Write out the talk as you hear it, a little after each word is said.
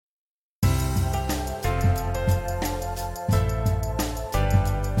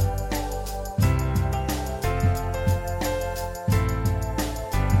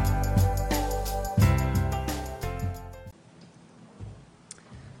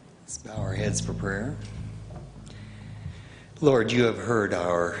Let's bow our heads for prayer. Lord, you have heard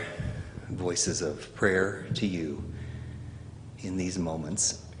our voices of prayer to you in these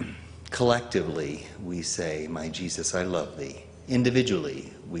moments. Collectively, we say, "My Jesus, I love thee."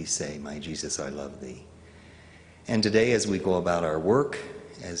 Individually, we say, "My Jesus, I love thee." And today, as we go about our work,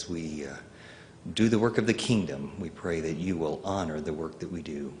 as we do the work of the kingdom, we pray that you will honor the work that we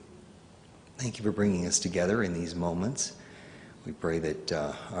do. Thank you for bringing us together in these moments. We pray that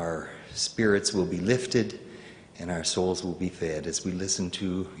our spirits will be lifted and our souls will be fed as we listen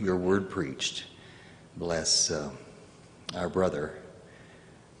to your word preached. Bless our brother,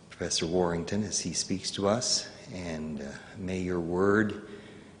 Professor Warrington, as he speaks to us, and may your word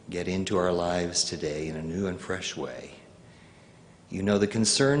get into our lives today in a new and fresh way. You know the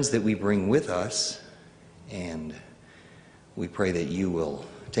concerns that we bring with us, and we pray that you will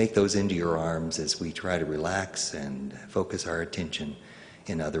take those into your arms as we try to relax and focus our attention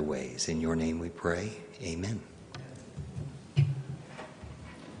in other ways. In your name we pray. Amen.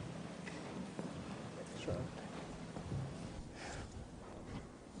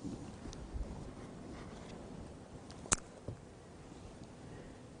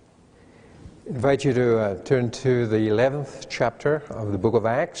 I invite you to turn to the 11th chapter of the book of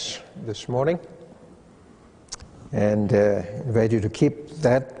Acts this morning, and invite you to keep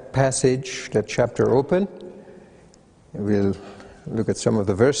that passage, that chapter open. We'll look at some of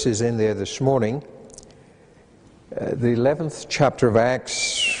the verses in there this morning. The 11th chapter of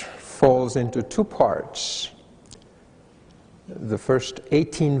Acts falls into two parts. The first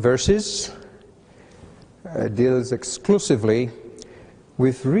 18 verses deals exclusively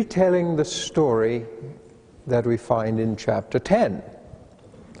with retelling the story that we find in chapter 10.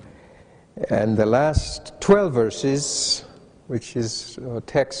 And the last 12 verses, which is our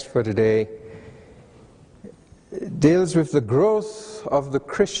text for today, deals with the growth of the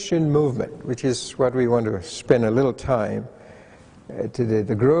Christian movement, which is what we want to spend a little time today,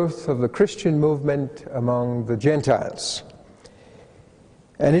 the growth of the Christian movement among the Gentiles.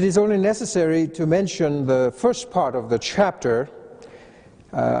 And it is only necessary to mention the first part of the chapter,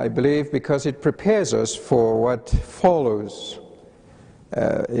 I believe, because it prepares us for what follows,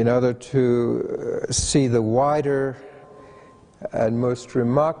 in order to see the wider and most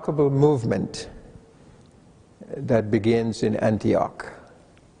remarkable movement that begins in Antioch.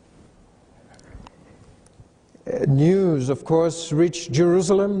 News, of course, reached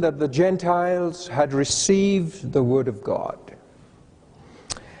Jerusalem that the Gentiles had received the Word of God.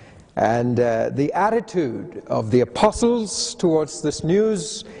 And the attitude of the apostles towards this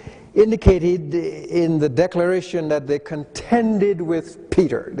news indicated in the declaration that they contended with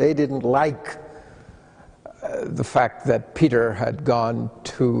Peter. They didn't like the fact that Peter had gone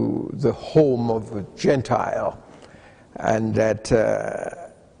to the home of a Gentile, and that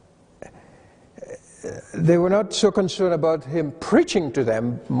they were not so concerned about him preaching to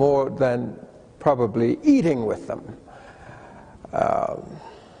them more than probably eating with them.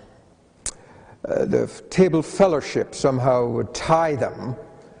 The table fellowship somehow would tie them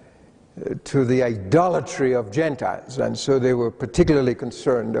to the idolatry of Gentiles, and so they were particularly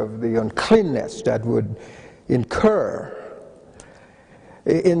concerned of the uncleanness that would incur.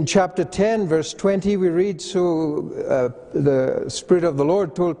 In chapter 10, verse 20, we read, "So the Spirit of the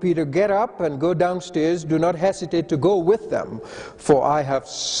Lord told Peter, 'Get up and go downstairs. Do not hesitate to go with them, for I have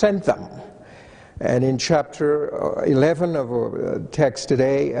sent them.'" And in chapter 11 of our text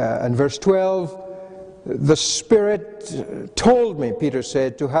today, and verse 12, "The Spirit told me," Peter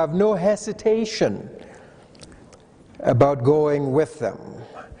said, "to have no hesitation about going with them."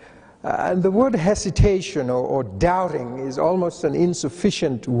 And the word hesitation or doubting is almost an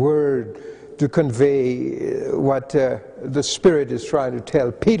insufficient word to convey what the Spirit is trying to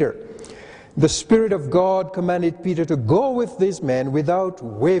tell Peter. The Spirit of God commanded Peter to go with these men without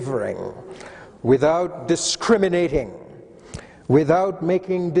wavering, without discriminating, without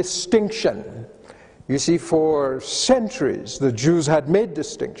making distinction. You see, for centuries the Jews had made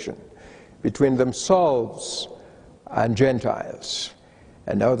distinction between themselves and Gentiles.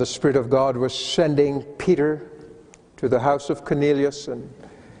 And now the Spirit of God was sending Peter to the house of Cornelius and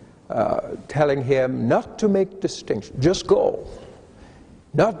telling him not to make distinction, just go.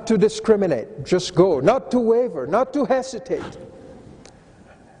 Not to discriminate, just go. Not to waver, not to hesitate.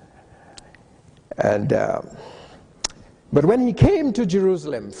 And but when he came to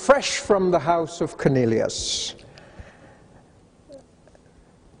Jerusalem, fresh from the house of Cornelius,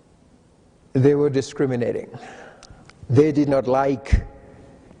 they were discriminating. They did not like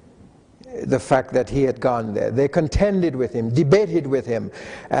the fact that he had gone there. They contended with him, debated with him,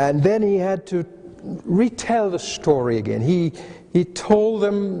 and then he had to retell the story again. He he told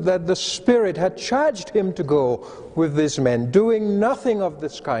them that the Spirit had charged him to go with these men, doing nothing of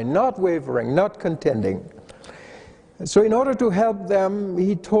this kind, not wavering, not contending. So in order to help them,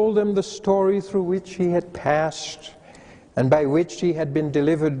 he told them the story through which he had passed and by which he had been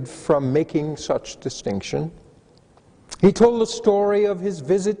delivered from making such distinction. He told the story of his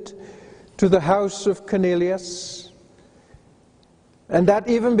visit to the house of Cornelius, and that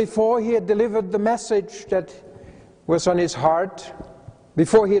even before he had delivered the message that was on his heart,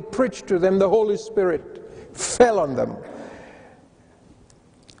 before he had preached to them, the Holy Spirit fell on them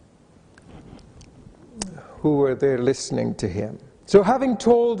who were there listening to him. So having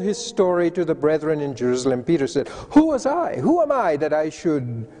told his story to the brethren in Jerusalem, Peter said, "Who was I? Who am I that I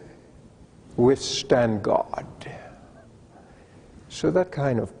should withstand God?" So that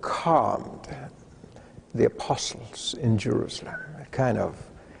kind of calmed the apostles in Jerusalem.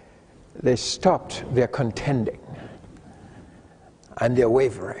 They stopped their contending and their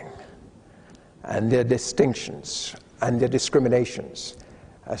wavering and their distinctions and their discriminations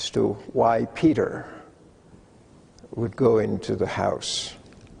as to why Peter would go into the house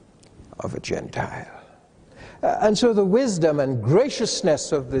of a Gentile. And so the wisdom and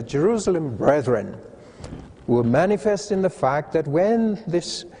graciousness of the Jerusalem brethren were manifest in the fact that when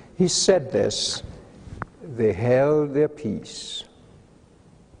he said this, they held their peace.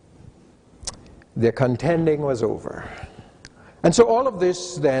 Their contending was over. And so all of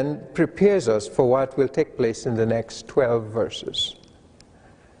this then prepares us for what will take place in the next 12 verses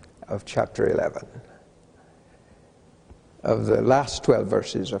of chapter 11. Of the last 12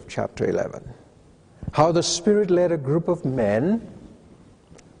 verses of chapter 11. How the Spirit led a group of men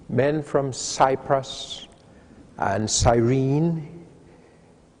from Cyprus and Cyrene,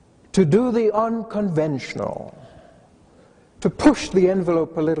 to do the unconventional, to push the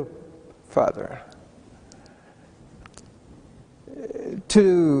envelope a little further,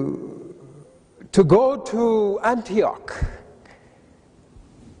 to go to Antioch,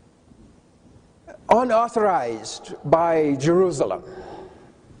 unauthorized by Jerusalem,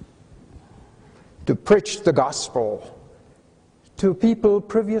 to preach the gospel to people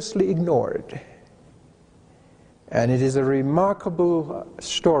previously ignored. And it is a remarkable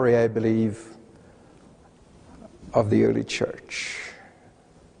story, I believe, of the early church.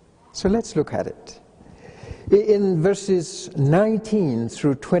 So let's look at it. In verses 19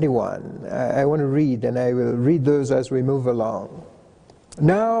 through 21, I want to read, and I will read those as we move along.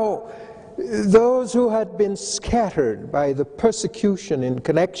 Now, those who had been scattered by the persecution in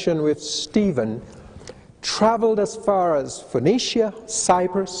connection with Stephen traveled as far as Phoenicia,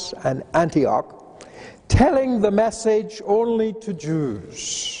 Cyprus, and Antioch, telling the message only to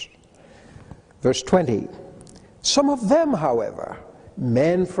Jews. Verse 20, some of them, however,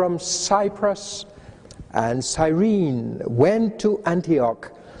 men from Cyprus and Cyrene, went to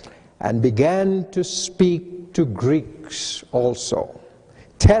Antioch and began to speak to Greeks also,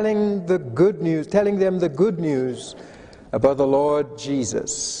 telling them the good news about the Lord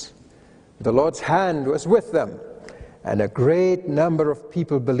Jesus. The Lord's hand was with them, and a great number of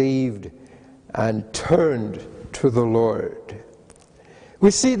people believed and turned to the Lord.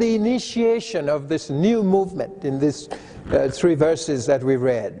 We see the initiation of this new movement in these 3 verses that we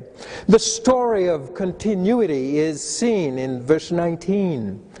read. The story of continuity is seen in verse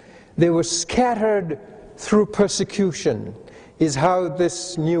 19. They were scattered through persecution, is how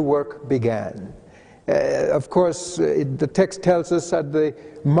this new work began. Of course, the text tells us at the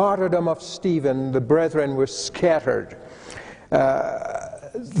martyrdom of Stephen, the brethren were scattered.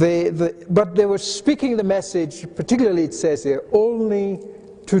 But they were speaking the message, particularly it says here, only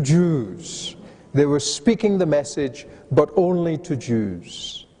to Jews. They were speaking the message, but only to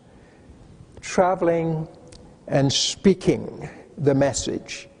Jews. Traveling and speaking the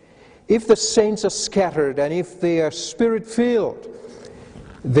message. If the saints are scattered and if they are spirit-filled,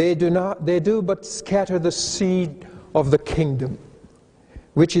 they do but scatter the seed of the kingdom,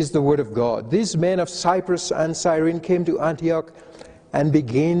 which is the word of God. These men of Cyprus and Cyrene came to Antioch and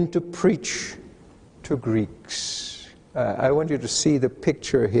began to preach to Greeks. I want you to see the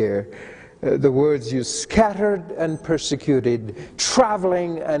picture here. The words used, scattered and persecuted,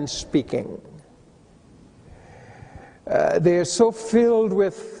 traveling and speaking. They are so filled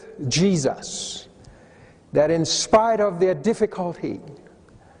with Jesus that in spite of their difficulty,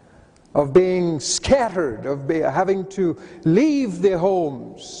 of being scattered, of having to leave their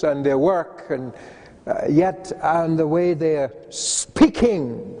homes and their work, and yet on the way they are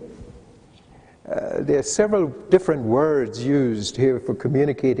speaking there are several different words used here for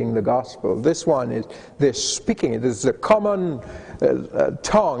communicating the gospel. This one is they're speaking it. This is a common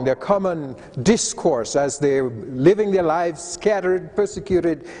tongue, their common discourse as they're living their lives scattered,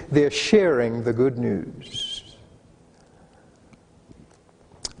 persecuted. They're sharing the good news.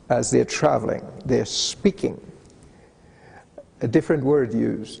 As they're traveling, they're speaking. A different word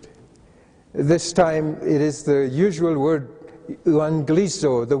used. This time it is the usual word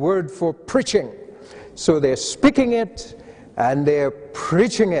euangelizo, the word for preaching. So they're speaking it and they're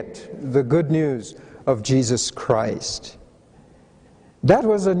preaching it, the good news of Jesus Christ. That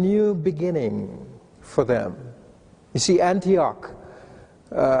was a new beginning for them. You see, Antioch,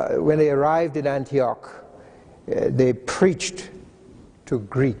 when they arrived in Antioch, they preached to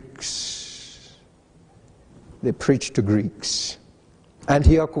Greeks. They preached to Greeks.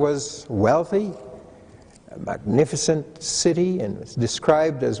 Antioch was wealthy, a magnificent city, and was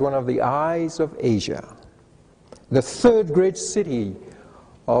described as one of the eyes of Asia, the third great city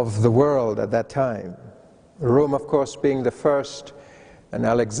of the world at that time. Rome, of course, being the first, and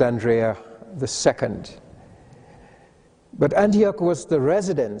Alexandria the second. But Antioch was the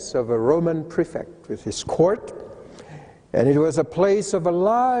residence of a Roman prefect with his court, and it was a place of a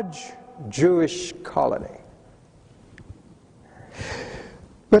large Jewish colony.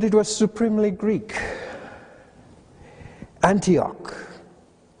 But it was supremely Greek. Antioch,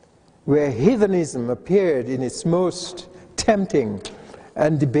 where heathenism appeared in its most tempting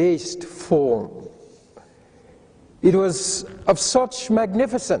and debased form. It was of such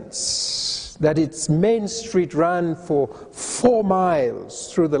magnificence that its main street ran for 4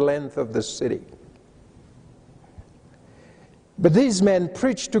 miles through the length of the city. But these men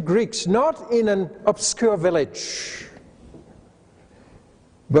preached to Greeks not in an obscure village,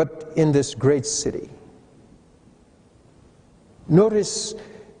 but in this great city. Notice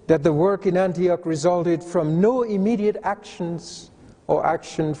that the work in Antioch resulted from no immediate actions or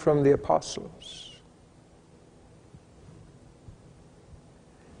action from the apostles.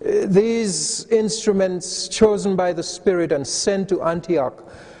 These instruments chosen by the Spirit and sent to Antioch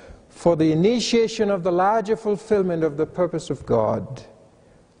for the initiation of the larger fulfillment of the purpose of God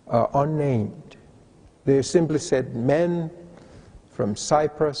are unnamed. They simply said men from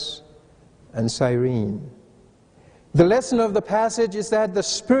Cyprus and Cyrene. The lesson of the passage is that the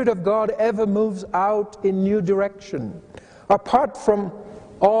Spirit of God ever moves out in new direction, apart from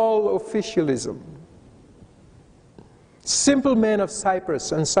all officialism. Simple men of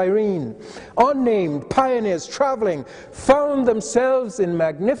Cyprus and Cyrene, unnamed pioneers traveling, found themselves in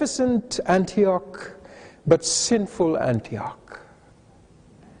magnificent Antioch, but sinful Antioch.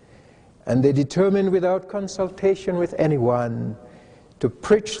 And they determined without consultation with anyone to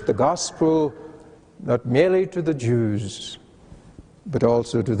preach the gospel not merely to the Jews, but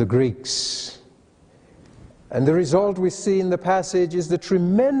also to the Greeks. And the result we see in the passage is the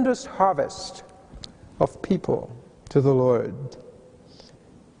tremendous harvest of people to the Lord.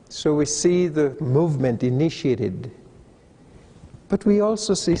 So we see the movement initiated, but we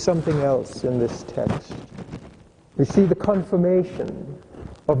also see something else in this text. We see the confirmation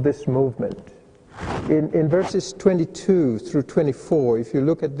of this movement. In verses 22 through 24, if you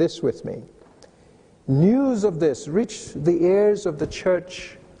look at this with me, news of this reached the ears of the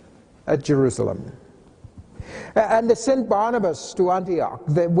church at Jerusalem. And they sent Barnabas to Antioch.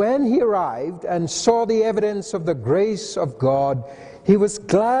 When he arrived and saw the evidence of the grace of God, he was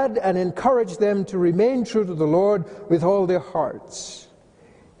glad and encouraged them to remain true to the Lord with all their hearts.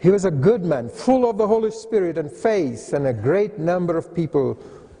 He was a good man, full of the Holy Spirit and faith, and a great number of people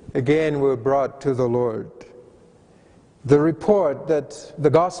again were brought to the Lord. The report that the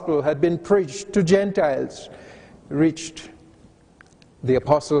gospel had been preached to Gentiles reached the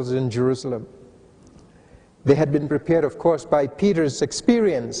apostles in Jerusalem. They had been prepared, of course, by Peter's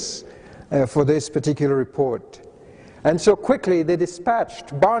experience for this particular report. And so quickly they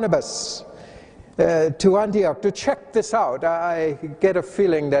dispatched Barnabas to Antioch to check this out. I get a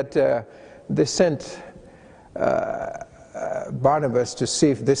feeling that they sent Barnabas to see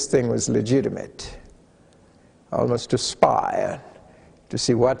if this thing was legitimate, almost to spy, to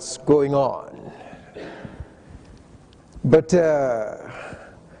see what's going on. But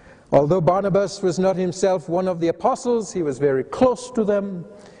although Barnabas was not himself one of the apostles, he was very close to them.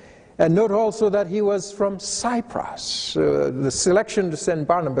 And note also that he was from Cyprus. The selection to send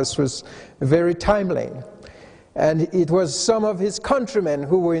Barnabas was very timely. And it was some of his countrymen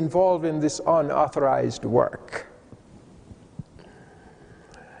who were involved in this unauthorized work.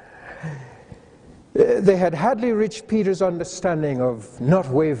 They had hardly reached Peter's understanding of not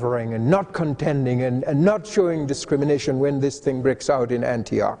wavering and not contending and not showing discrimination when this thing breaks out in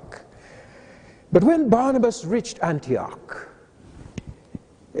Antioch. But when Barnabas reached Antioch,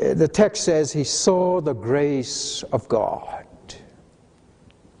 the text says he saw the grace of God.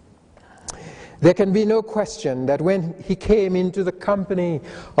 There can be no question that when he came into the company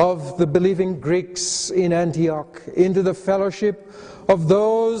of the believing Greeks in Antioch, into the fellowship of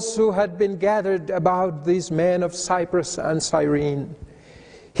those who had been gathered about these men of Cyprus and Cyrene,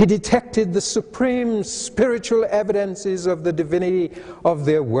 he detected the supreme spiritual evidences of the divinity of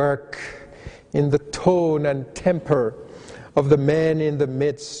their work in the tone and temper of the men in the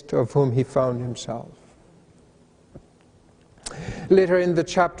midst of whom he found himself. Later in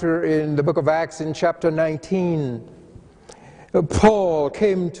the book of Acts, in chapter 19, Paul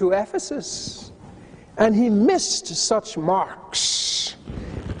came to Ephesus, and he missed such marks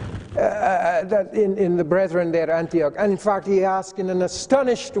that in the brethren there at Antioch. And in fact, he asked in an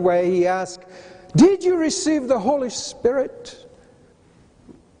astonished way, he asked, "Did you receive the Holy Spirit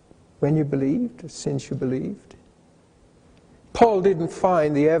when you believed, since you believed?" Paul didn't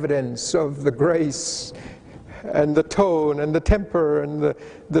find the evidence of the grace and the tone and the temper and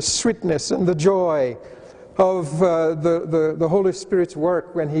the sweetness and the joy of the Holy Spirit's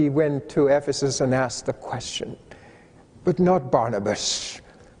work when he went to Ephesus and asked the question. But not Barnabas.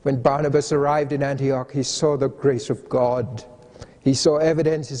 When Barnabas arrived in Antioch, he saw the grace of God. He saw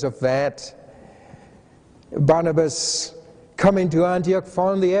evidences of that. Barnabas, coming to Antioch,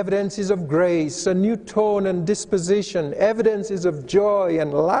 found the evidences of grace, a new tone and disposition, evidences of joy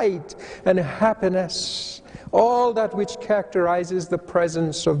and light and happiness, all that which characterizes the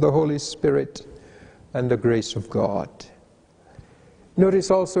presence of the Holy Spirit and the grace of God.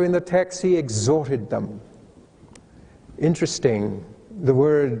 Notice also in the text, he exhorted them. Interesting, the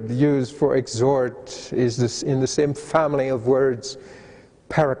word used for exhort is in the same family of words,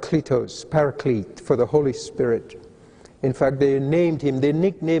 parakletos, paraclete, for the Holy Spirit. In fact, they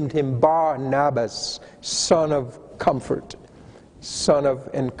nicknamed him Barnabas, son of comfort, son of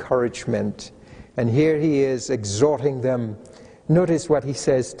encouragement. And here he is exhorting them. Notice what he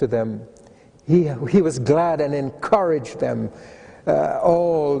says to them. He was glad and encouraged them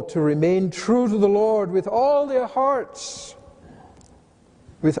all to remain true to the Lord with all their hearts.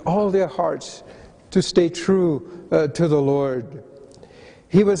 With all their hearts, to stay true to the Lord.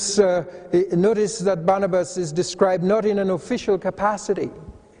 He was, notice that Barnabas is described not in an official capacity.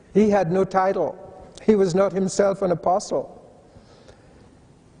 He had no title. He was not himself an apostle.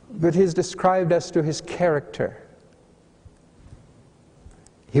 But he's described as to his character.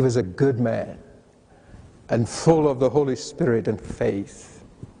 He was a good man and full of the Holy Spirit and faith.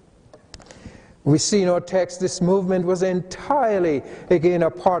 We see in our text this movement was entirely, again,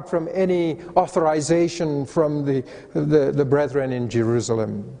 apart from any authorization from the brethren in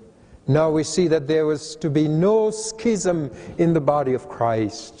Jerusalem. Now we see that there was to be no schism in the body of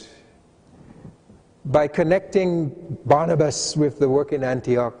Christ. By connecting Barnabas with the work in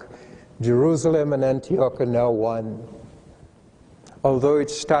Antioch, Jerusalem and Antioch are now one. Although it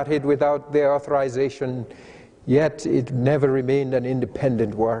started without their authorization, yet it never remained an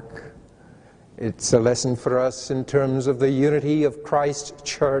independent work. It's a lesson for us in terms of the unity of Christ's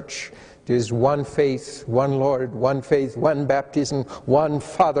church. There is one faith, one Lord, one faith, one baptism, one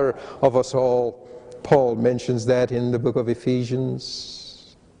Father of us all. Paul mentions that in the book of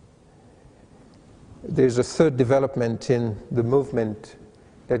Ephesians. There's a third development in the movement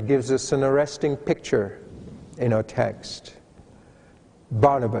that gives us an arresting picture in our text.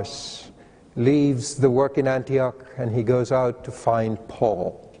 Barnabas leaves the work in Antioch and he goes out to find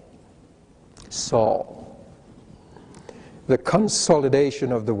Saul. The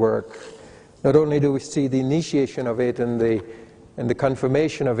consolidation of the work. Not only do we see the initiation of it and the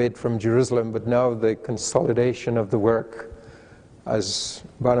confirmation of it from Jerusalem, but now the consolidation of the work as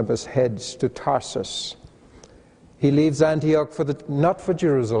Barnabas heads to Tarsus. He leaves Antioch not for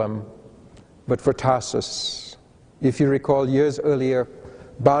Jerusalem, but for Tarsus. If you recall, years earlier,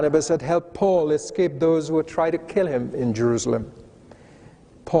 Barnabas had helped Paul escape those who would try to kill him in Jerusalem.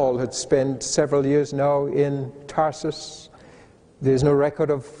 Paul had spent several years now in Tarsus. There's no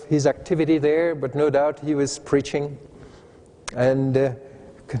record of his activity there, but no doubt he was preaching and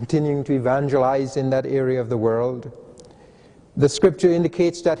continuing to evangelize in that area of the world. The scripture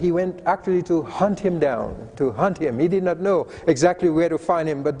indicates that he went actually to hunt him down, to hunt him. He did not know exactly where to find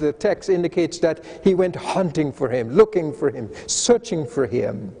him, but the text indicates that he went hunting for him, looking for him, searching for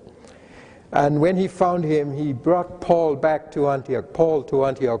him. And when he found him, he brought Paul to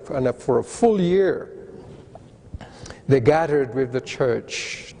Antioch, and for a full year, they gathered with the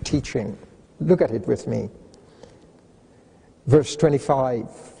church, teaching. Look at it with me. Verse 25.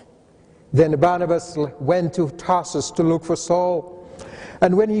 Then Barnabas went to Tarsus to look for Saul,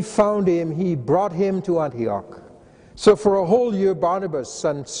 And when he found him, he brought him to Antioch. So for a whole year Barnabas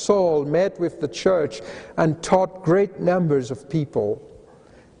and Saul met with the church and taught great numbers of people.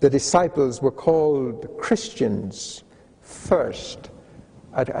 The disciples were called Christians first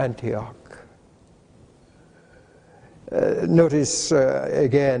at Antioch. Notice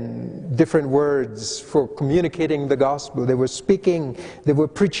again different words for communicating the gospel. They were speaking, they were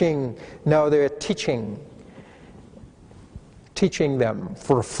preaching, now they're teaching them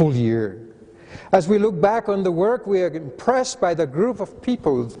for a full year. As we look back on the work, we are impressed by the group of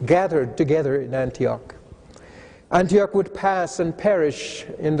people gathered together in Antioch. Antioch would pass and perish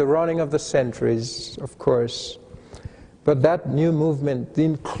in the running of the centuries, of course. But that new movement, the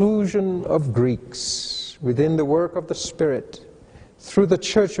inclusion of Greeks within the work of the Spirit through the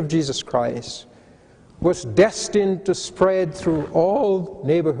Church of Jesus Christ, was destined to spread through all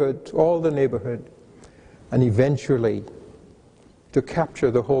the neighborhood, and eventually to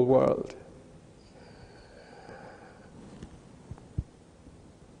capture the whole world.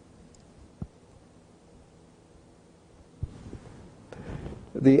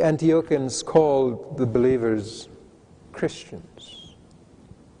 The Antiochians called the believers Christians.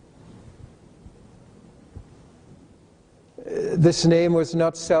 This name was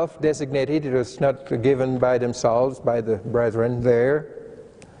not self-designated. It was not given by themselves, by the brethren there.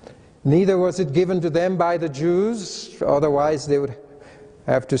 Neither was it given to them by the Jews. Otherwise, they would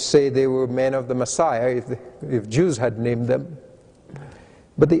have to say they were men of the Messiah if Jews had named them.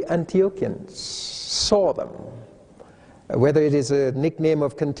 But the Antiochians saw them. Whether it is a nickname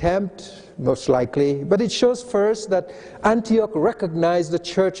of contempt, most likely, but it shows first that Antioch recognized the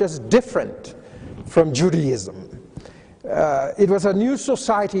church as different from Judaism. It was a new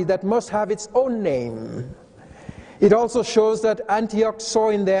society that must have its own name. It also shows that Antioch saw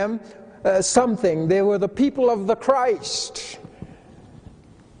in them something. They were the people of the Christ,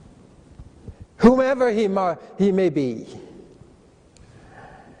 whomever he may be.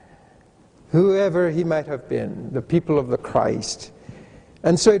 Whoever he might have been, the people of the Christ.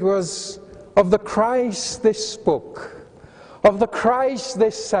 And so it was of the Christ they spoke, of the Christ they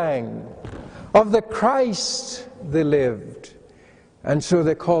sang, of the Christ they lived. And so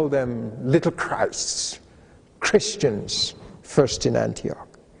they called them little Christs, Christians, first in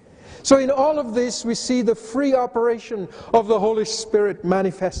Antioch. So in all of this we see the free operation of the Holy Spirit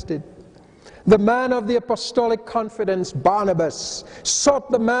manifested. The man of the apostolic confidence, Barnabas, sought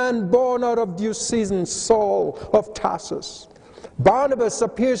the man born out of due season, Saul of Tarsus. Barnabas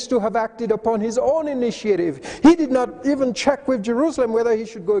appears to have acted upon his own initiative. He did not even check with Jerusalem whether he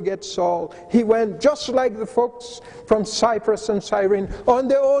should go get Saul. He went just like the folks from Cyprus and Cyrene, on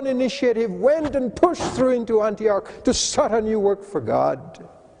their own initiative, went and pushed through into Antioch to start a new work for God.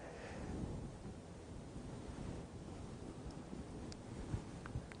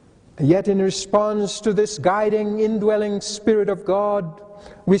 Yet in response to this guiding, indwelling Spirit of God,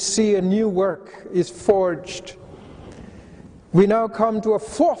 we see a new work is forged. We now come to a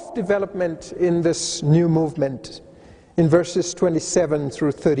fourth development in this new movement, in verses 27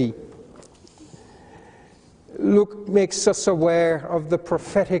 through 30. Luke makes us aware of the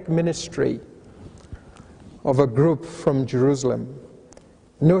prophetic ministry of a group from Jerusalem.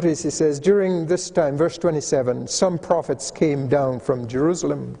 Notice he says, during this time, verse 27, some prophets came down from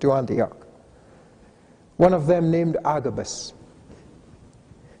Jerusalem to Antioch. One of them, named Agabus,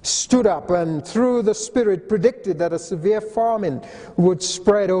 stood up and through the Spirit predicted that a severe famine would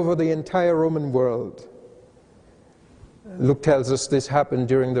spread over the entire Roman world. Luke tells us this happened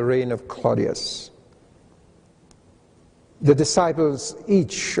during the reign of Claudius. The disciples,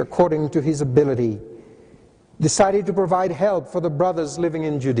 each according to his ability, decided to provide help for the brothers living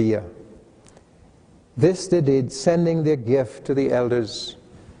in Judea. This they did, sending their gift to the elders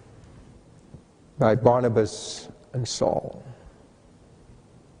by Barnabas and Saul.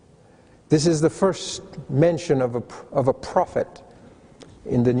 This is the first mention of a prophet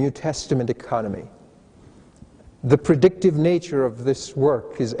in the New Testament economy. The predictive nature of this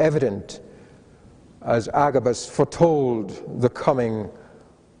work is evident as Agabus foretold the coming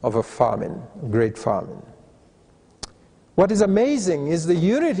of a famine, a great famine. What is amazing is the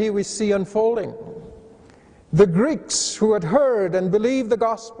unity we see unfolding. The Greeks who had heard and believed the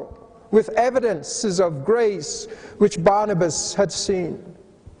gospel with evidences of grace which Barnabas had seen.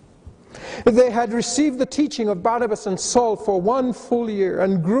 They had received the teaching of Barnabas and Saul for one full year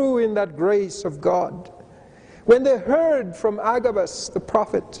and grew in that grace of God. When they heard from Agabus the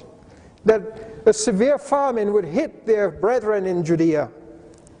prophet that a severe famine would hit their brethren in Judea,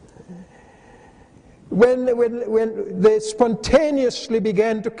 when they spontaneously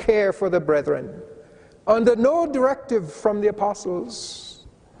began to care for the brethren, under no directive from the apostles,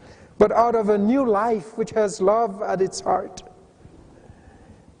 but out of a new life which has love at its heart.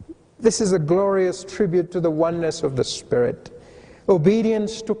 This is a glorious tribute to the oneness of the Spirit.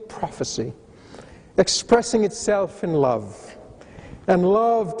 Obedience to prophecy, expressing itself in love, and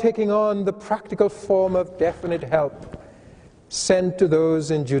love taking on the practical form of definite help sent to those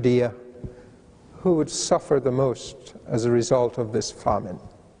in Judea who would suffer the most as a result of this famine.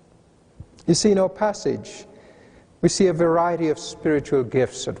 You see, in our passage, we see a variety of spiritual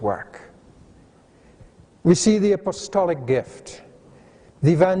gifts at work. We see the apostolic gift, the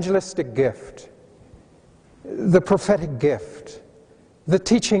evangelistic gift, the prophetic gift, the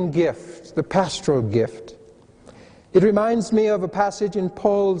teaching gift, the pastoral gift. It reminds me of a passage in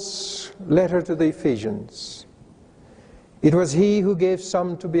Paul's letter to the Ephesians. It was he who gave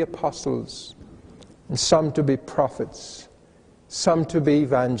some to be apostles, and some to be prophets, some to be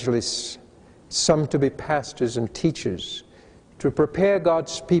evangelists, some to be pastors and teachers, to prepare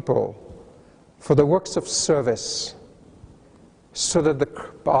God's people for the works of service, so that the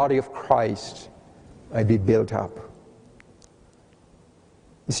body of Christ might be built up.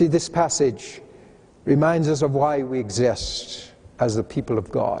 You see, this passage reminds us of why we exist as the people of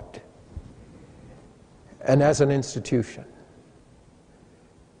God and as an institution.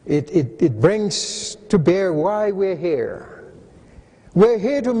 It brings to bear why we're here. We're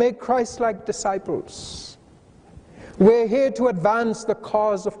here to make Christ-like disciples. We're here to advance the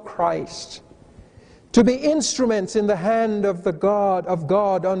cause of Christ, to be instruments in the hand of God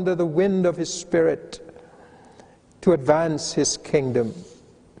under the wind of His Spirit, to advance His kingdom.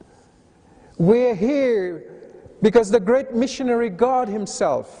 We're here because the great missionary God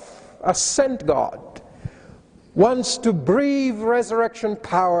Himself, a sent God, wants to breathe resurrection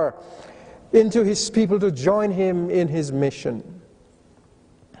power into His people to join Him in His mission.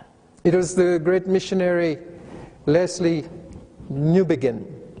 It was the great missionary Leslie Newbigin.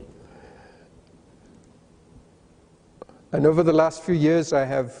 And over the last few years I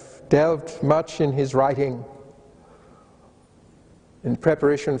have delved much in his writing in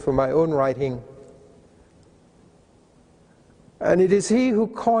preparation for my own writing. And it is he who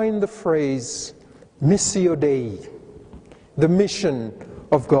coined the phrase Missio Dei, the mission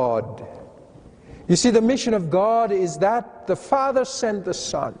of God. You see, the mission of God is that the Father sent the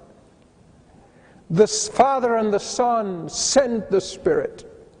Son. The Father and the Son sent the Spirit.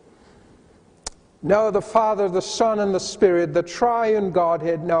 Now the Father, the Son, and the Spirit, the triune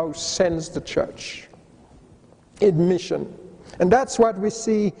Godhead, now sends the church in mission. And that's what we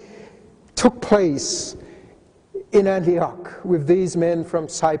see took place in Antioch with these men from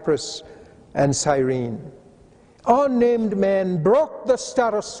Cyprus and Cyrene. Unnamed men broke the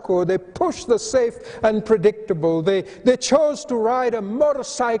status quo. They pushed the safe and predictable. They chose to ride a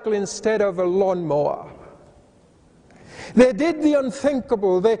motorcycle instead of a lawnmower. They did the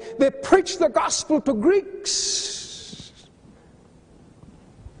unthinkable. They preached the gospel to Greeks.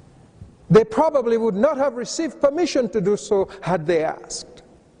 They probably would not have received permission to do so had they asked.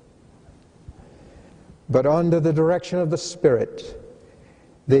 But under the direction of the Spirit,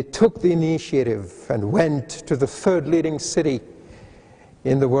 they took the initiative and went to the third leading city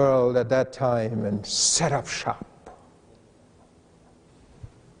in the world at that time and set up shop.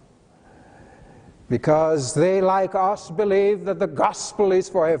 Because they, like us, believe that the gospel is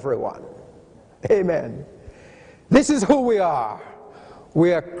for everyone. Amen. This is who we are.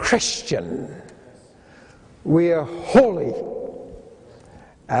 We are Christian. We are holy.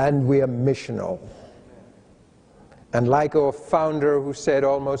 And we are missional. And like our founder who said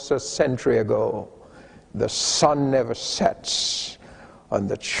almost a century ago, the sun never sets on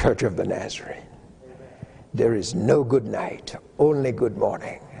the Church of the Nazarene. There is no good night, only good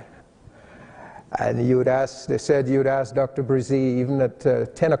morning. And they said you'd ask Dr. Brzee even at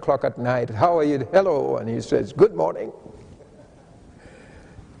 10 o'clock at night, how are you? Hello. And he says, good morning.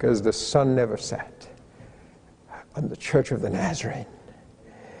 Because the sun never set on the Church of the Nazarene.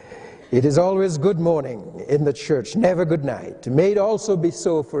 It is always good morning in the church, never good night. May it also be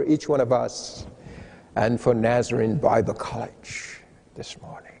so for each one of us and for Nazarene Bible College this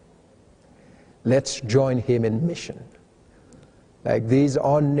morning. Let's join him in mission. Like these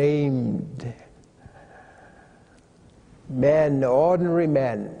unnamed men, ordinary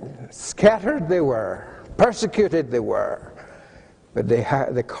men, scattered they were, persecuted they were, but they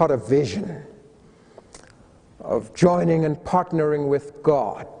caught a vision of joining and partnering with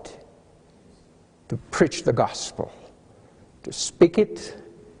God to preach the gospel, to speak it,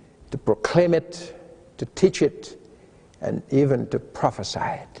 to proclaim it, to teach it, and even to prophesy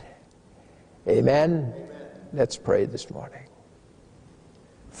it. Amen? Amen. Let's pray this morning.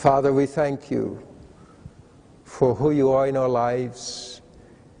 Father, we thank you for who you are in our lives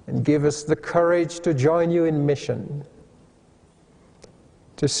and give us the courage to join you in mission,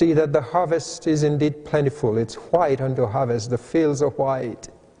 to see that the harvest is indeed plentiful. It's white unto harvest. The fields are white.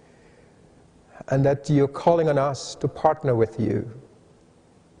 And that you're calling on us to partner with you,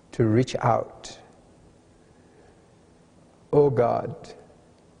 to reach out. Oh God,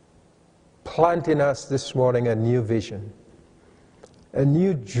 plant in us this morning a new vision, a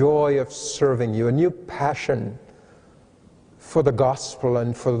new joy of serving you, a new passion for the gospel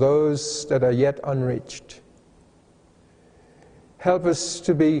and for those that are yet unreached. Help us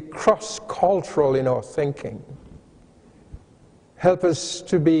to be cross-cultural in our thinking. Help us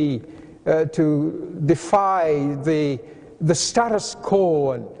to be to defy the status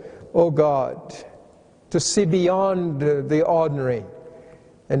quo, and, oh God, to see beyond the ordinary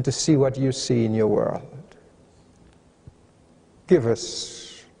and to see what you see in your world. Give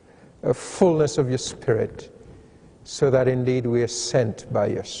us a fullness of your Spirit so that indeed we are sent by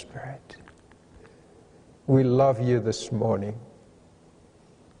your Spirit. We love you this morning.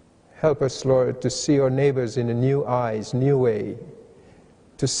 Help us, Lord, to see our neighbors in a new eyes, new way,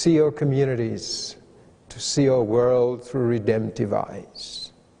 to see our communities, to see our world through redemptive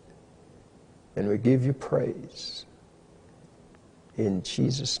eyes. And we give you praise. In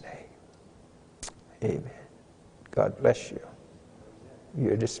Jesus' name, amen. God bless you.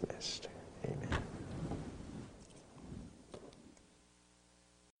 You're dismissed. Amen.